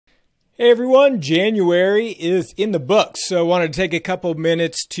Hey everyone, January is in the books, so I wanted to take a couple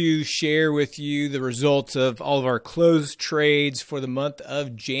minutes to share with you the results of all of our closed trades for the month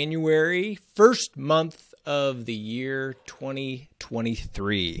of January, first month of the year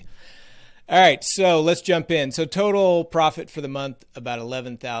 2023. All right, so let's jump in. So total profit for the month, about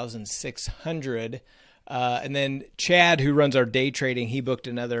 $11,600. And then Chad, who runs our day trading, he booked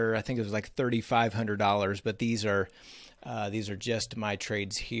another, I think it was like $3,500, but these are just my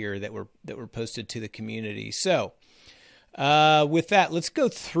trades here that were posted to the community. So with that, let's go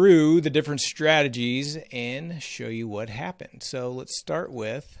through the different strategies and show you what happened. So let's start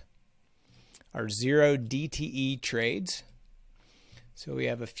with our 0 DTE trades. So we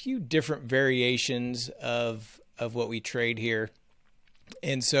have a few different variations of what we trade here.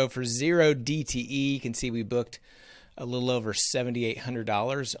 And so for 0 DTE, you can see we booked a little over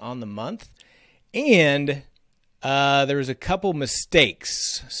 $7,800 on the month. And there was a couple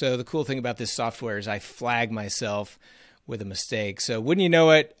mistakes. So the cool thing about this software is I flag myself with a mistake. So wouldn't you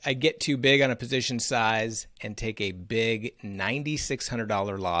know it, I get too big on a position size and take a big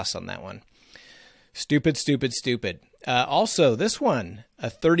 $9,600 loss on that one. Stupid, stupid, stupid. Also, this one, a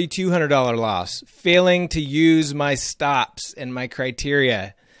 $3,200 loss. Failing to use my stops and my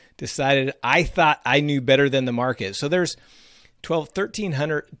criteria. Decided I thought I knew better than the market. So there's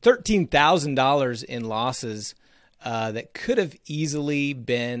 $13,000 in losses that could have easily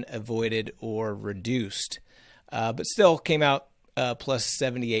been avoided or reduced, but still came out plus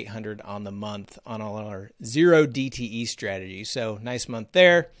 7,800 on the month on all our 0 DTE strategy. So nice month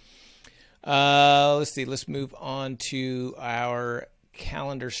there. Let's see. Let's move on to our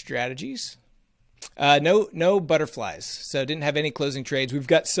calendar strategies. No butterflies. So didn't have any closing trades. We've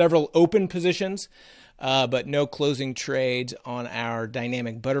got several open positions, but no closing trades on our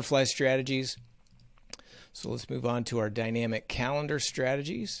dynamic butterfly strategies. So let's move on to our dynamic calendar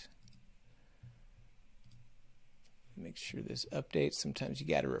strategies. Make sure this updates. Sometimes you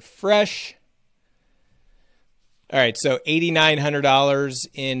got to refresh. All right, so $8,900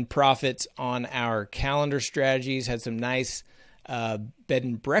 in profits on our calendar strategies. Had some nice bed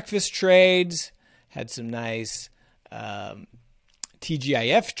and breakfast trades. Had some nice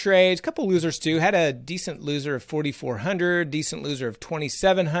TGIF trades. A couple losers too. Had a decent loser of 4,400, decent loser of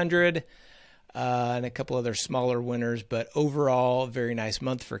 2,700, and a couple other smaller winners. But overall, very nice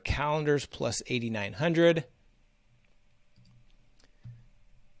month for calendars, plus 8,900.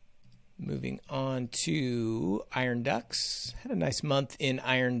 Moving on to Iron Ducks. Had a nice month in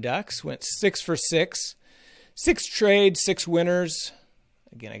Iron Ducks. Went 6 for 6. 6 trades, 6 winners.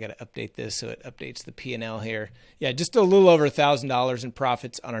 Again, I got to update this so it updates the P&L here. Yeah, just a little over $1,000 in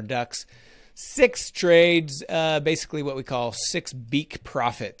profits on our Ducks. 6 trades, basically what we call 6 beak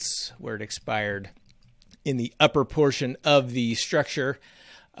profits, where it expired in the upper portion of the structure.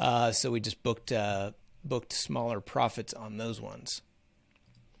 So we just booked smaller profits on those ones.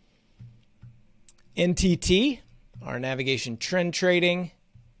 NTT, our navigation trend trading.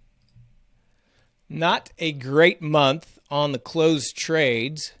 Not a great month on the closed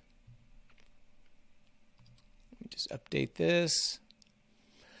trades. Let me just update this.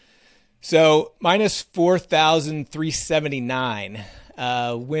 So minus 4,379.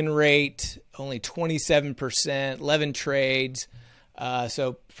 Win rate only 27%, 11 trades.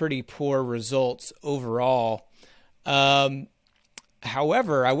 So pretty poor results overall.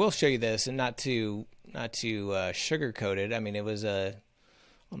 However, I will show you this, and not to sugarcoat it. I mean, it was on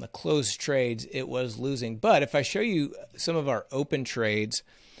the closed trades, it was losing. But if I show you some of our open trades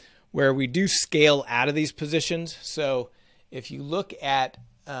where we do scale out of these positions, so if you look at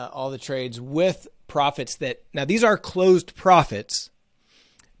all the trades with profits that, now these are closed profits,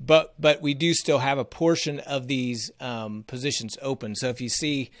 but we do still have a portion of these positions open. So if you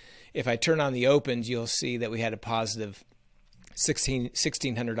see, if I turn on the opens, you'll see that we had a positive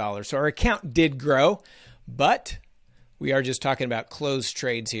 $1,600. So our account did grow, but we are just talking about closed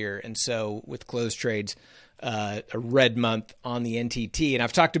trades here. And so with closed trades, a red month on the NTT. And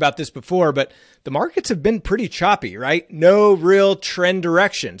I've talked about this before, but the markets have been pretty choppy, right? No real trend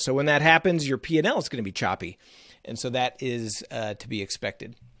direction. So when that happens, your P&L is going to be choppy. And so that is to be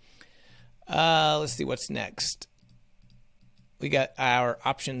expected. Let's see what's next. We got our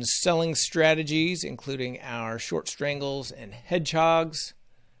options selling strategies, including our short strangles and hedgehogs.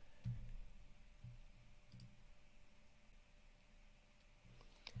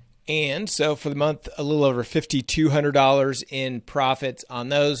 And so for the month, a little over $5,200 in profits on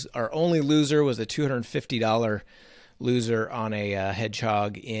those. Our only loser was a $250 loser on a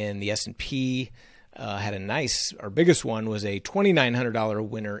hedgehog in the S&P. Had a nice, our biggest one was a $2,900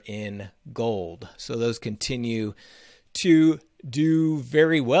 winner in gold. So those continue to do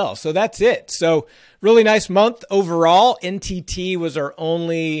very well. So that's it. So really nice month overall. NTT was our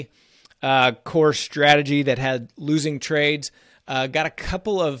only core strategy that had losing trades. Got a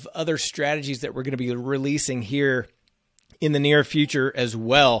couple of other strategies that we're going to be releasing here in the near future as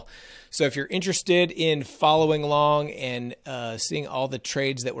well. So if you're interested in following along and seeing all the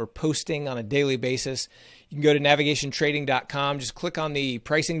trades that we're posting on a daily basis, you can go to NavigationTrading.com, just click on the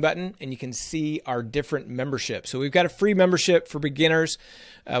pricing button, and you can see our different memberships. So we've got a free membership for beginners.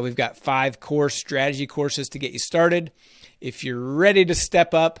 We've got 5 core strategy courses to get you started. If you're ready to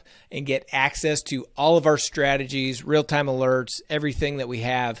step up and get access to all of our strategies, real-time alerts, everything that we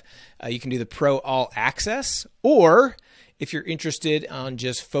have, you can do the Pro All Access. Or if you're interested on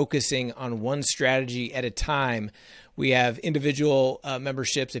just focusing on one strategy at a time, we have individual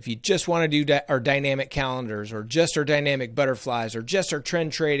memberships. If you just want to do our dynamic calendars, or just our dynamic butterflies, or just our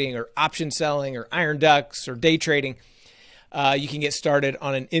trend trading, or option selling, or iron ducks, or day trading, you can get started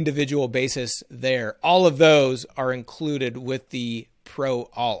on an individual basis there. All of those are included with the Pro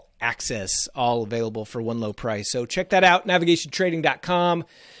All Access, all available for one low price. So check that out, NavigationTrading.com.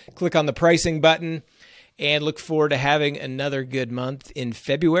 Click on the pricing button, and look forward to having another good month in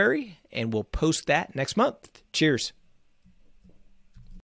February, and we'll post that next month. Cheers.